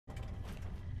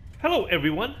Hello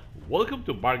everyone, welcome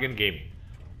to Bargain Gaming,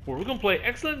 where we can play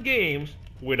excellent games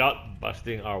without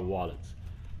busting our wallets.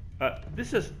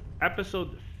 This is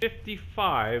episode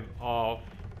 55 of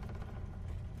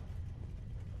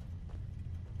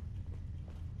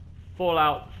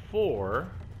Fallout 4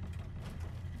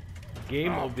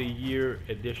 Game of the Year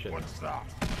Edition. What's that?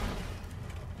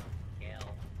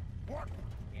 Kill. What?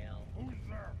 Kill. Who's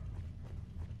there?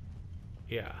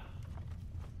 Yeah.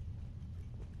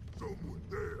 Someone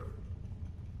there.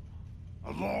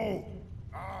 Hello?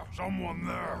 Someone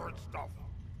there. Heard stuff.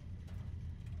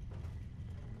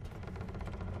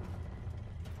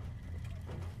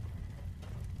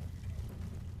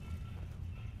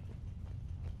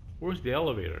 Where's the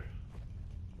elevator?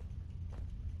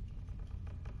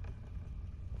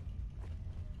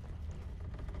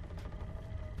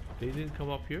 They didn't come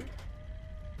up here?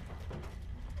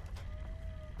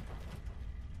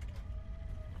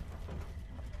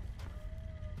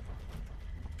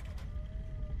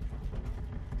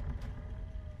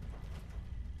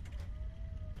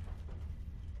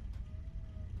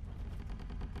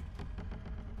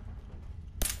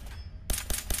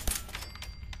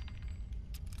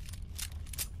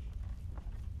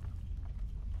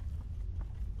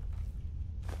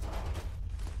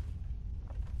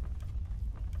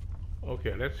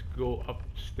 Okay, let's go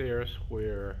upstairs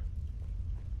where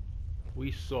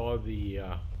we saw the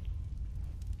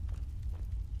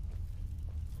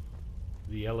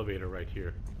elevator right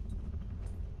here.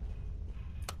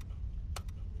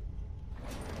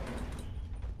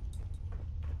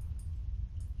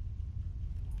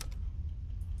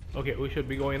 Okay, we should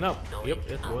be going up. Yep,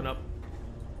 it's going up.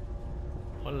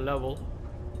 One level.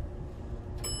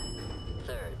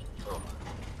 Third floor.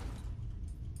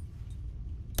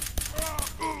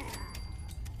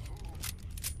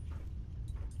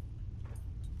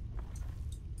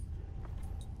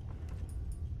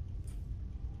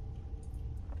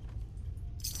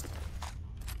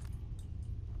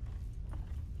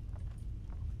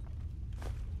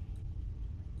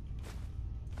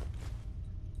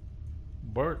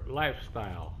 Burnt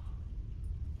lifestyle.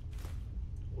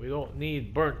 We don't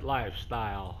need burnt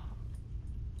lifestyle.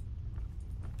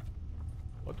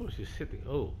 What was he sitting?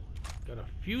 Oh, got a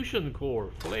fusion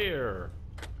core flare.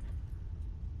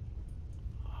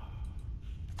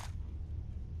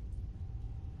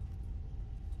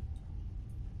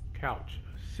 Couch,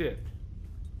 sit.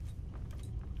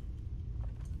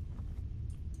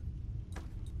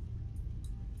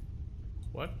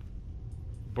 What?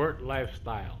 Burnt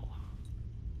lifestyle.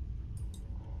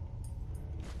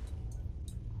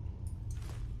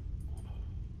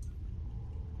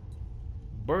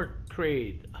 Burnt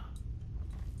trade.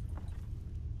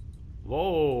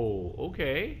 Whoa,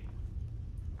 okay.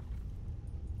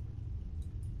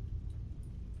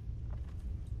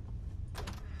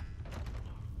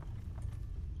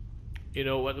 You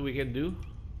know what we can do?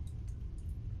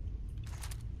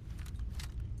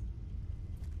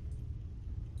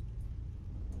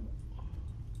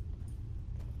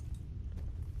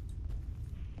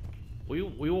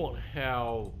 We won't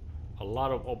have a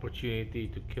lot of opportunity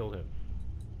to kill him.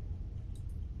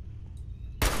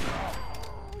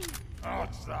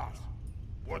 What's that?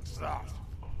 What's that?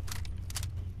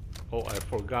 Oh, I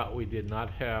forgot we did not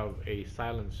have a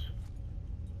silence.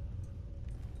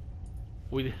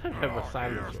 We didn't have a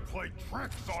silencer. Ears play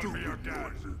tricks on me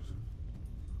again.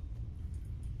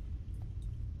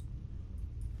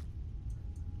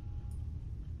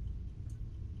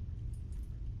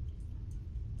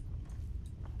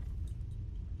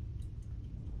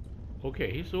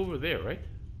 Okay, he's over there, right?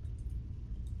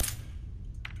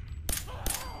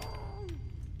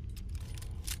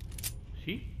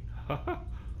 See?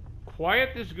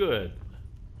 Quiet is good.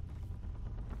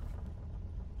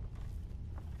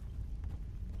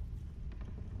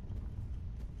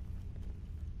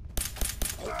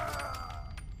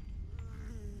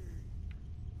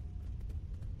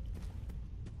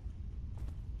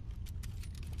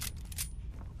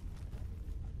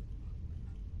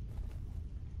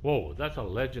 Whoa, that's a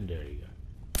legendary guy.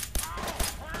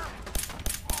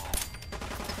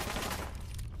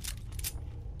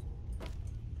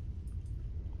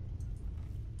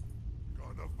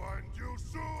 Gonna find you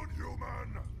soon,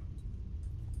 human.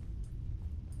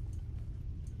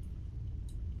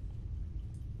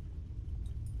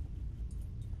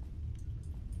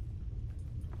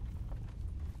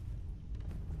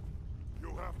 You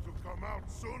have to come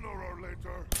out sooner or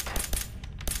later.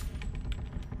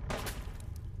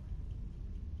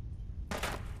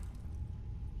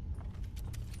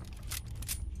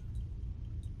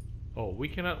 Oh, we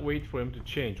cannot wait for him to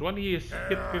change. When he is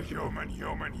hit 50...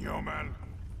 Human.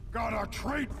 Got a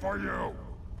treat for you.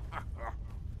 I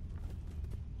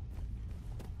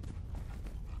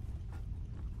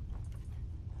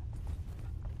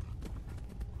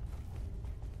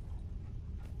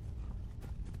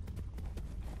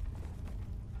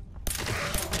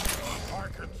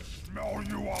can smell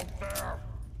you out there,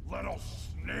 little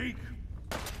snake!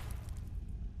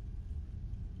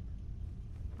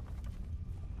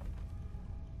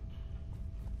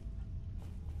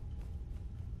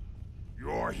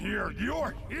 You're here!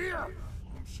 You're here!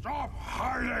 Stop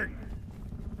hiding!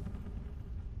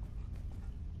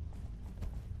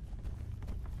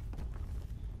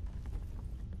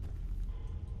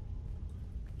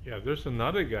 Yeah, there's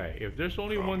another guy. If there's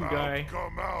only one guy,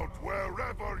 Come out,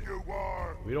 wherever you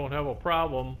are! we don't have a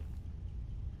problem.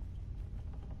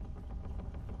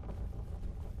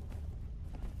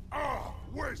 Ah!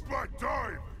 Waste my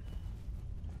time!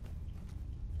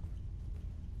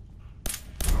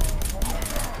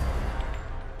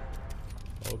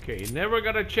 Okay, he never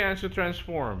got a chance to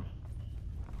transform.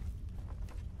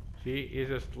 See,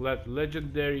 he's a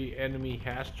legendary enemy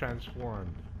has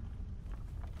transformed.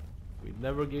 We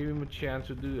never gave him a chance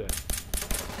to do that.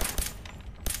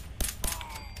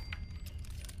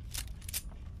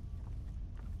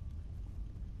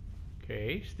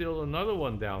 Okay, still another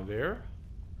one down there.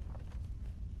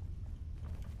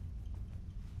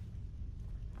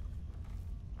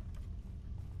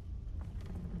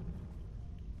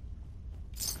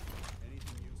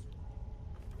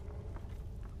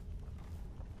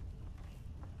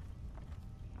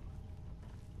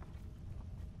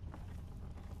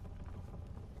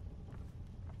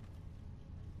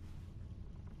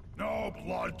 No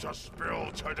blood to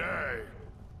spill today!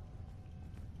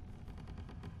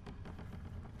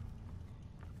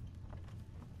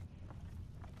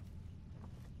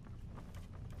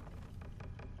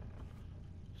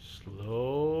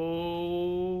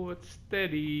 Slow but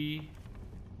steady.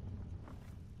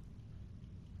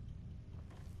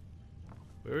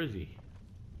 Where is he?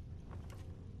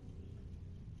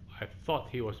 I thought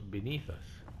he was beneath us.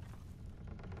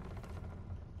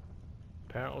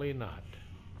 Apparently not.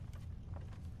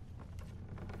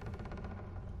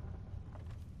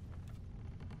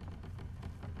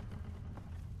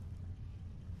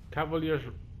 Cavaliers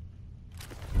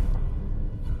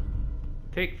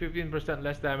take 15%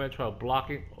 less damage while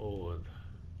blocking. Oh,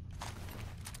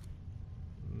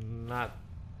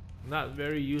 not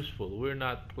very useful. We're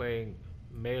not playing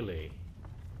melee.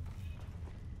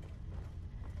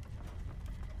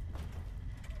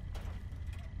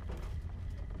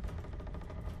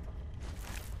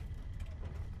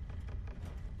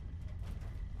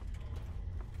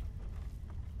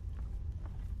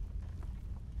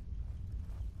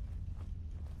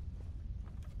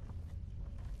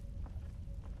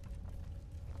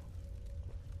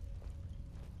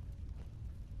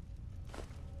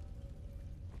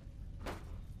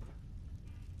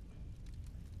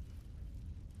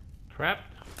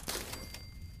 Trapped.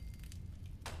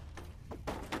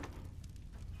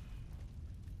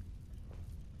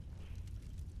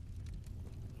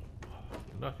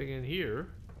 Nothing in here.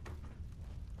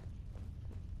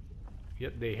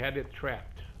 Yet they had it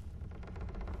trapped.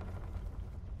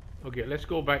 Okay, let's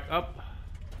go back up.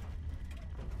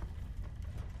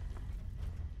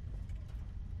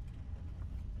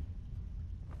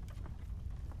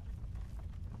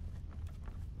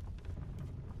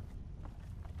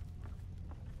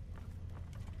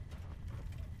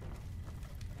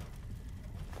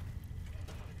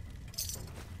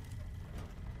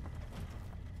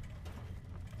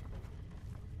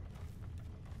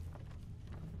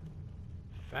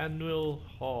 Faneuil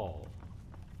Hall.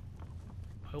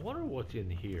 I wonder what's in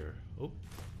here. Oh.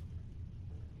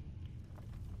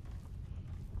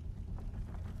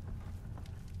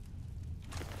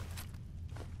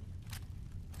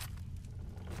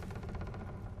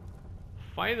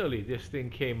 Finally, this thing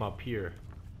came up here.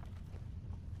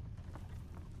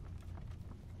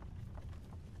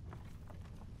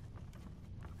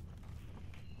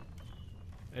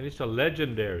 And it's a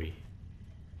legendary.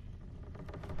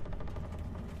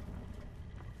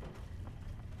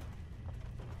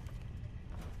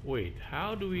 Wait,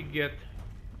 how do we get...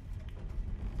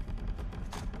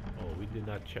 Oh, we did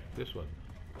not check this one.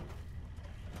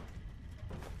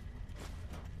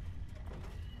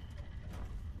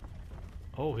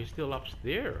 Oh, he's still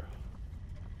upstairs.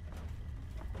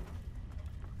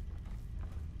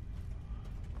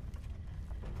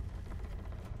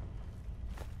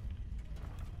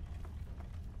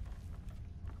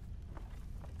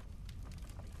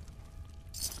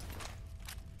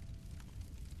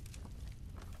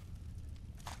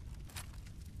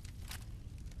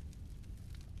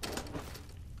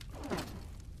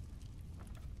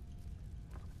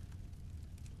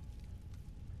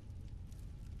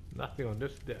 Nothing on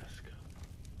this desk.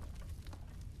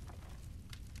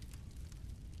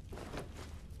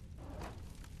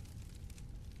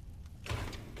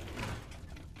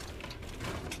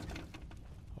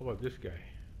 How about this guy?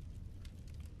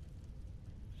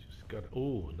 Just got,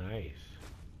 oh, nice.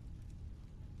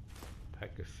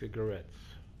 Pack of cigarettes.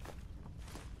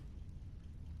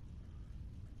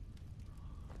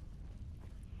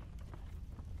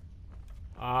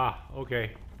 Ah,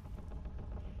 okay.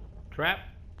 Trap.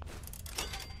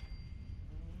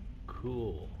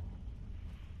 Cool.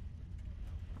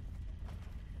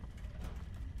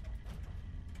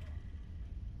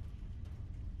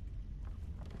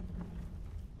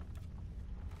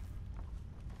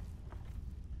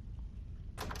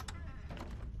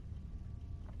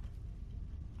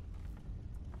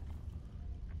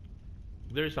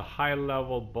 There's a high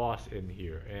level boss in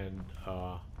here, and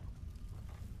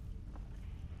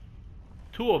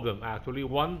two of them actually.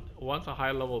 One's a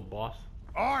high level boss.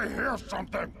 I hear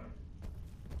something!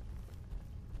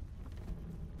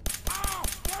 Ah!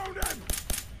 Loaded!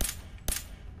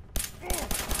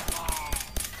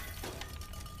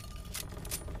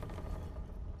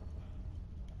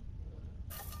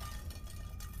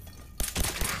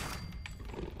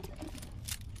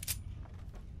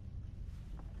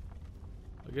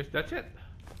 I guess that's it.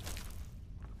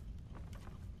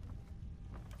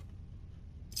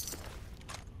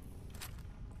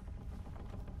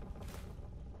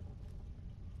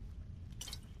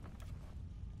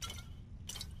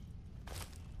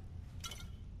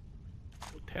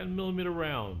 Oh, 10mm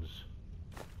rounds.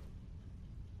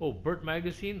 Oh, Burt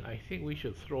magazine. I think we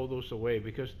should throw those away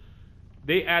because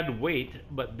they add weight,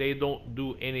 but they don't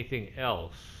do anything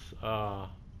else.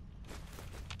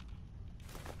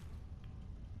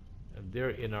 And they're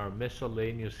in our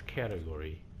miscellaneous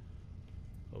category.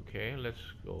 Okay, let's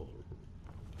go.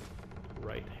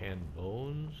 Right hand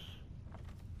bones.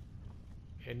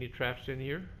 Any traps in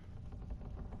here?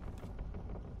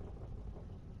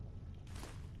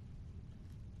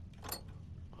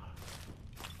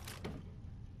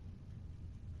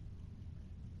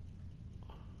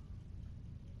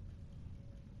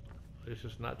 This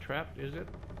is not trapped, is it?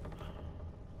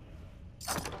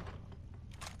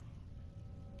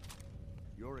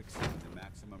 You're exceeding the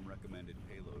maximum recommended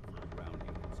payload for a ground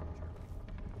unit soldier.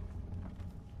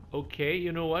 Okay,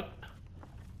 you know what?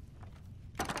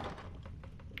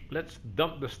 Let's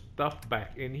dump the stuff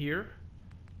back in here.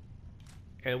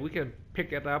 And we can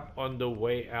pick it up on the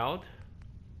way out.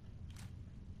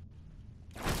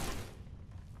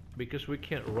 Because we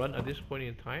can't run at this point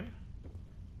in time.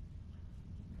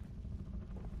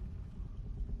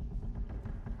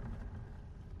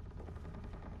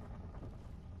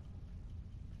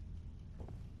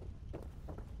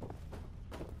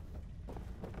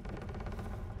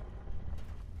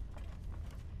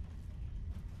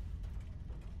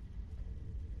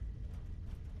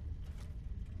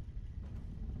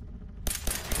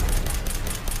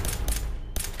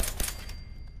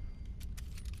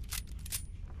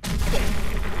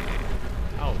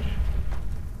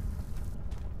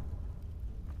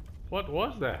 What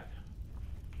was that?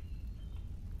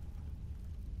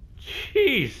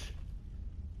 Jeez!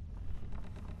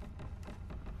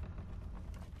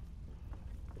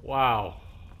 Wow.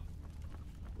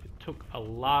 It took a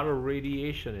lot of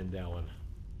radiation in that one.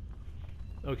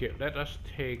 Okay, let us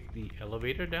take the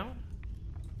elevator down.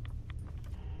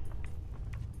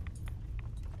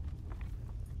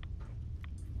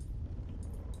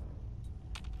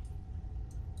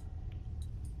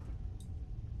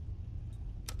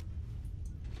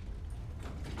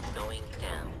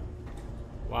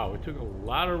 Wow, it took a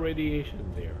lot of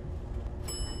radiation there.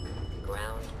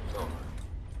 Ground floor.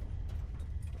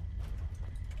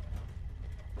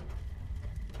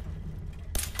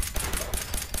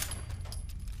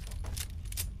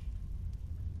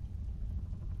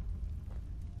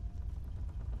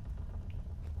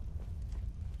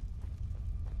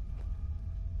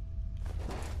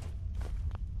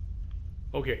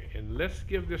 Okay, and let's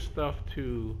give this stuff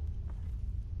to...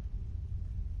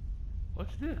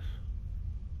 What's this?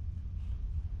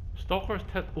 Stalker's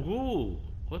test. Ooh,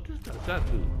 what does that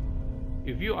do?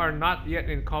 If you are not yet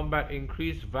in combat,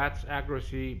 increase VATS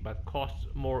accuracy but costs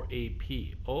more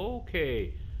AP.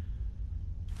 Okay.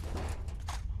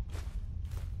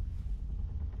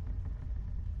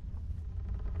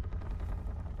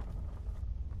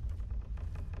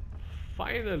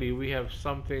 Finally, we have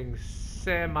something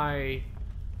semi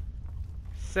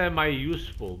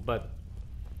useful, but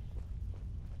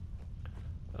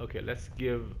okay, let's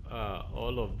give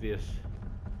all of these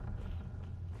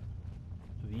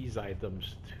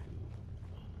items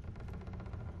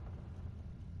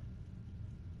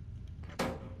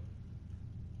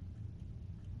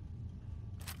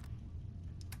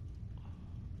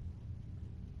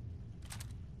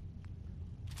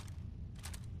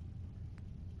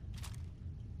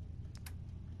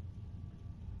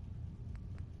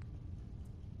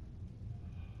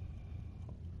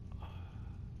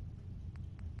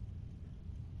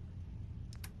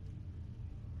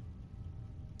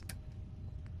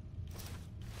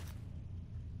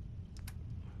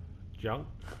junk.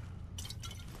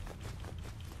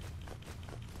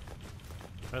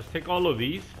 Let's take all of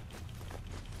these.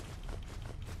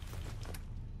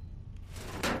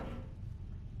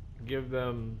 Give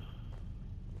them...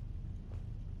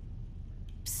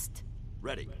 Psst.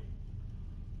 Ready.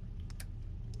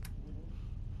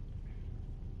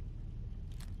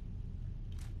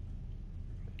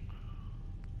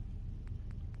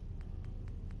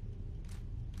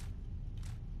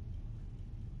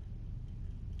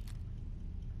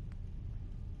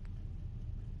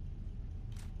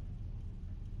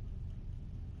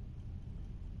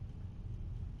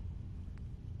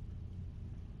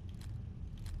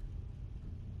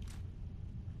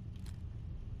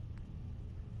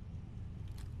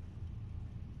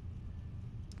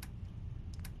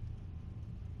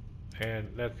 And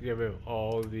let's give him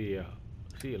all the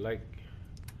see, like,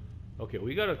 okay,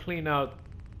 we gotta clean out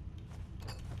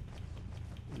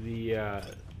the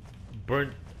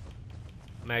burnt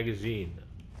magazine.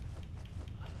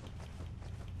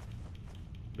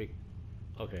 Big,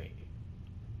 okay.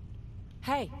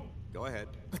 Hey, Go ahead.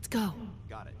 let's go.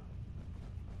 Got it.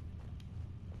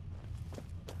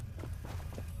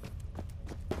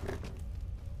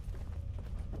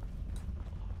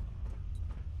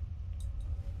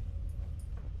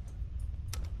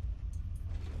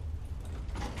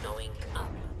 Going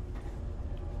up.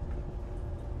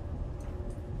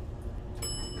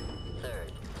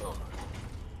 Third floor.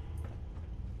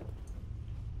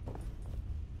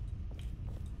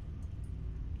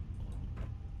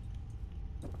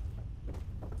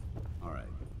 All right.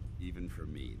 Even for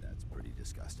me, that's pretty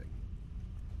disgusting.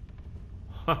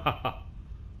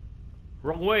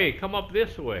 Wrong way, come up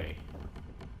this way.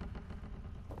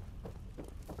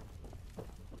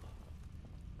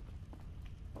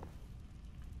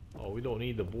 Oh, we don't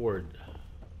need the board.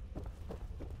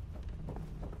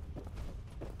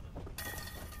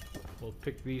 We'll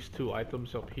pick these two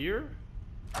items up here.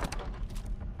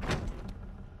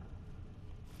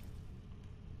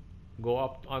 Go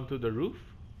up onto the roof.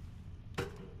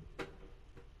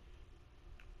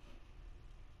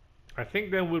 I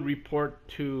think then we'll report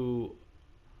to...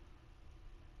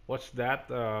 What's that?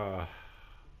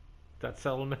 That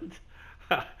settlement?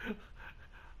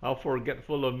 How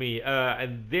forgetful of me.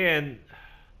 And then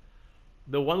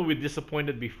the one we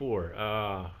disappointed before.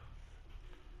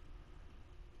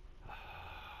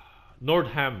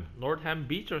 Nordham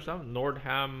Beach or something?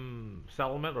 Nordham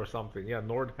Settlement or something. Yeah,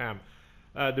 Nordham.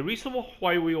 The reason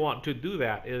why we want to do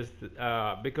that is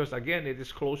because, again, it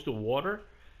is close to water.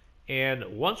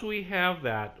 And once we have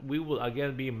that, we will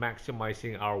again be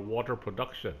maximizing our water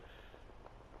production.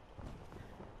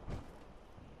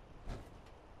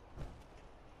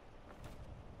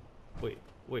 Wait.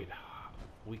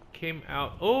 We came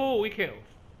out. Oh, we came.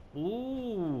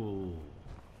 Ooh.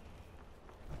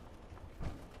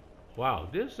 Wow,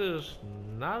 this is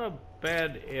not a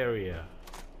bad area.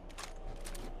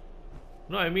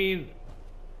 No, I mean,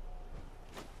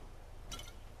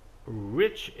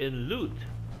 rich in loot.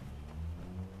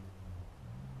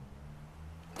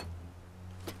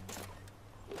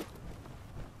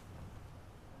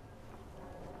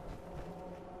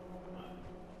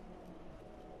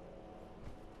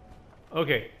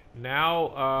 Okay,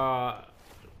 now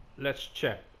let's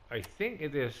check. I think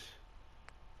it is.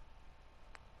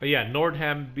 Yeah,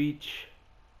 Nordhagen Beach,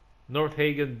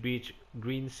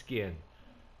 green skin.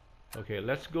 Okay,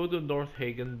 let's go to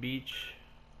Nordhagen Beach.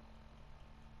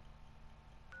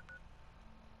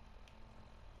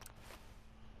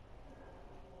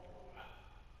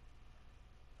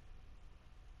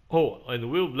 Oh, and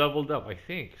we've leveled up, I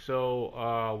think.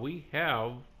 So we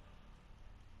have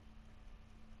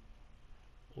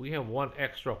one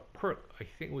extra perk. I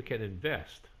think we can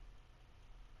invest.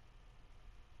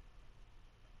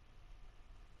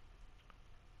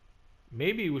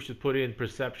 Maybe we should put in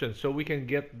perception so we can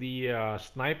get the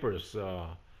snipers.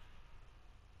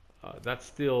 That's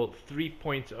still 3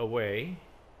 points away.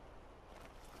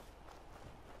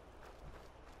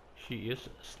 She is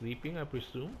sleeping, I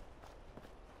presume.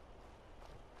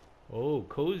 Oh,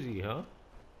 cozy, huh?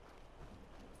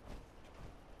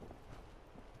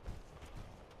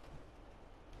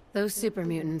 Those super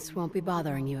mutants won't be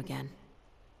bothering you again.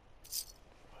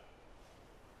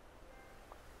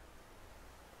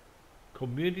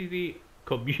 Community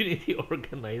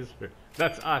organizer.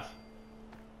 That's us.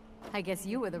 I guess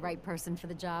you were the right person for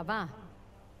the job, huh?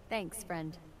 Thanks,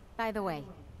 friend. By the way,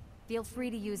 feel free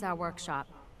to use our workshop.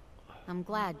 I'm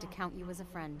glad to count you as a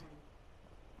friend.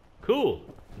 Cool.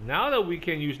 Now that we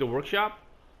can use the workshop,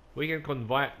 we can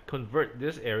convert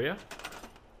this area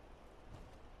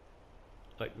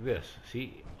like this.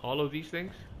 See all of these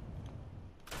things?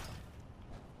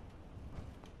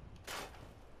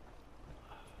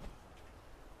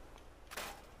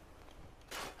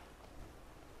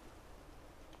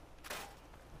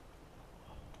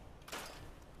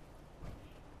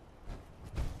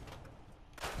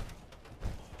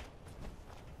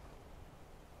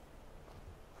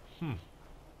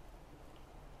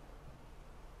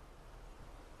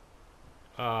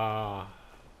 Uh,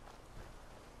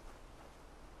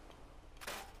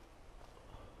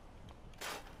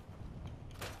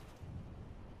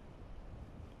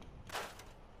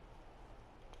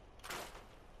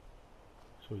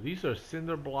 so these are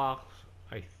cinder blocks.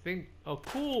 I think. Oh,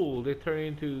 cool! They turn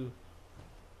into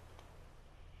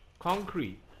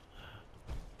concrete.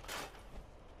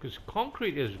 Because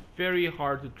concrete is very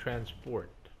hard to transport.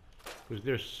 Because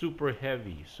they're super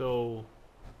heavy. So,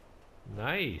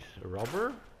 nice.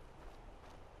 Rubber?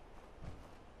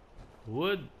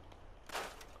 Wood?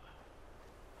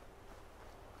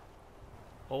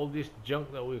 All this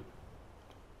junk that we...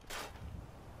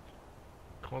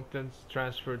 Contents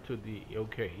transferred to the...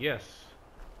 Okay, yes.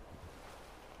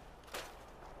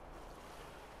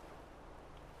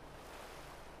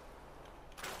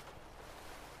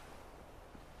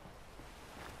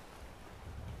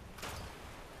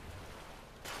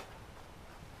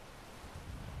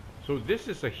 So this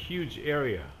is a huge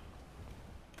area.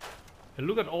 And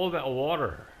look at all that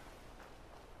water.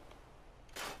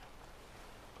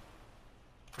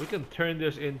 We can turn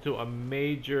this into a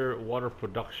major water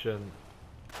production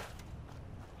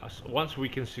once we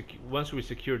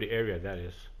secure the area, that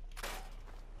is.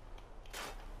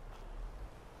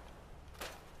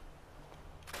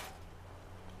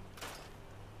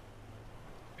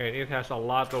 And it has a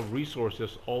lot of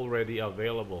resources already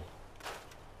available.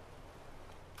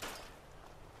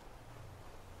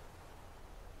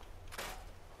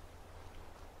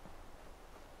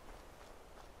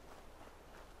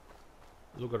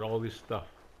 Look at all this stuff.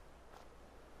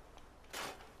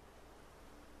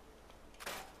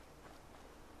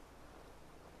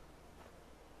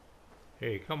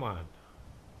 Hey, come on.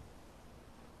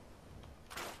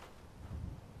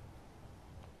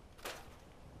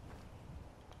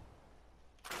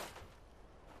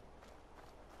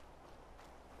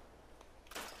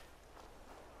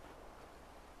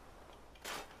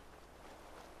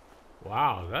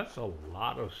 Wow, that's a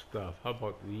lot of stuff. How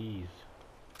about these?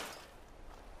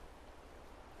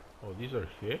 Oh, these are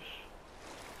fish?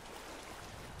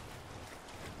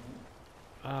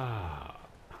 Ah.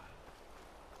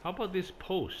 How about these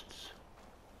posts?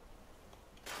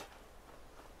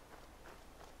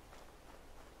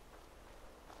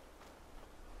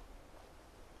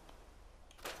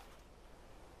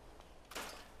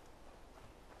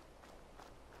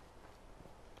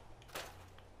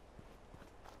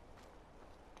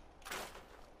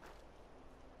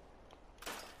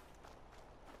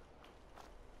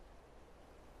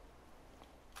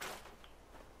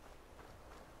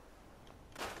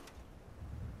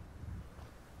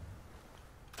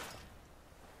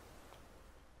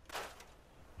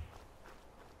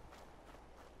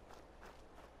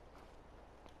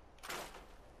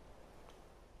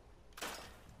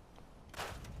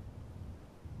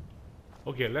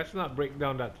 Okay, let's not break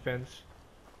down that fence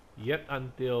yet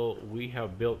until we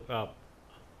have built up.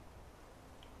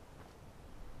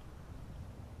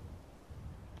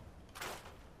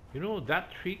 You know,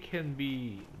 that tree can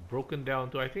be broken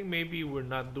down too. I think maybe we're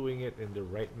not doing it in the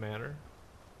right manner.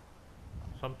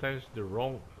 Sometimes the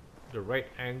right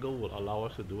angle will allow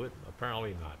us to do it.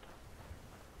 Apparently not.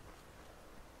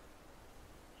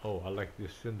 Oh, I like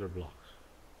these cinder blocks.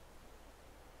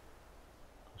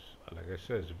 Like I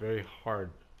said, it's very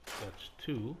hard. That's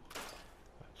 2.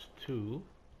 That's 2.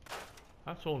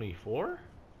 That's only 4?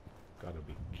 Gotta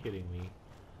be kidding me.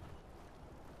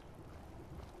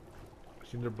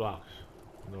 Cinder blocks.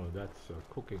 No, that's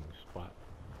a cooking spot.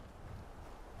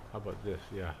 How about this?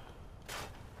 Yeah.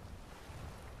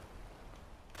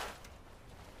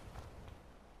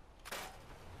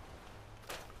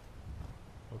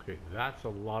 Okay, that's a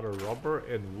lot of rubber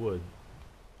and wood.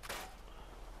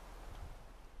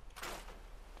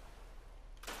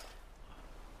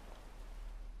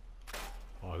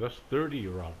 Oh, that's 30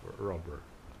 rubber.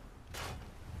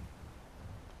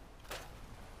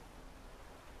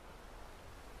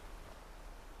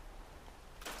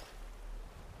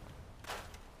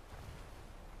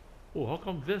 Oh, how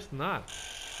come this not?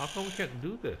 How come we can't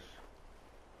do this?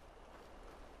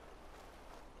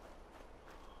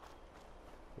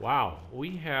 Wow,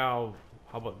 we have...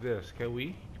 How about this? Can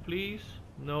we, please?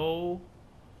 No.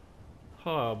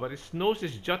 Huh, but its nose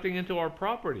is jutting into our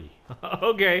property.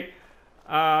 Okay.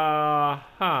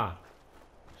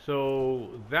 So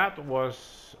that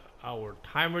was... Our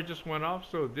timer just went off,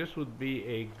 so this would be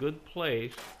a good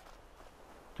place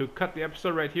to cut the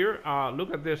episode right here.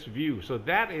 Look at this view. So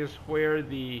that is where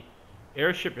the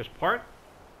airship is parked.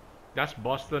 That's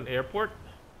Boston Airport.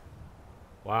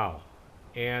 Wow.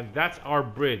 And that's our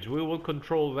bridge. We will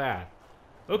control that.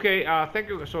 Okay, thank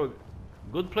you. So,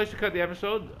 good place to cut the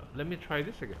episode. Let me try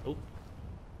this again. Oh.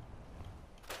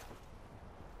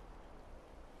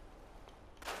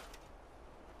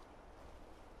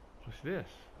 this?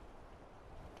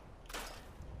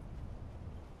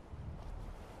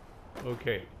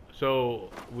 Okay, so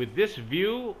with this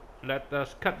view, let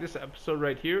us cut this episode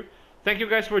right here. Thank you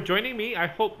guys for joining me. I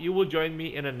hope you will join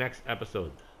me in the next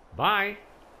episode. Bye!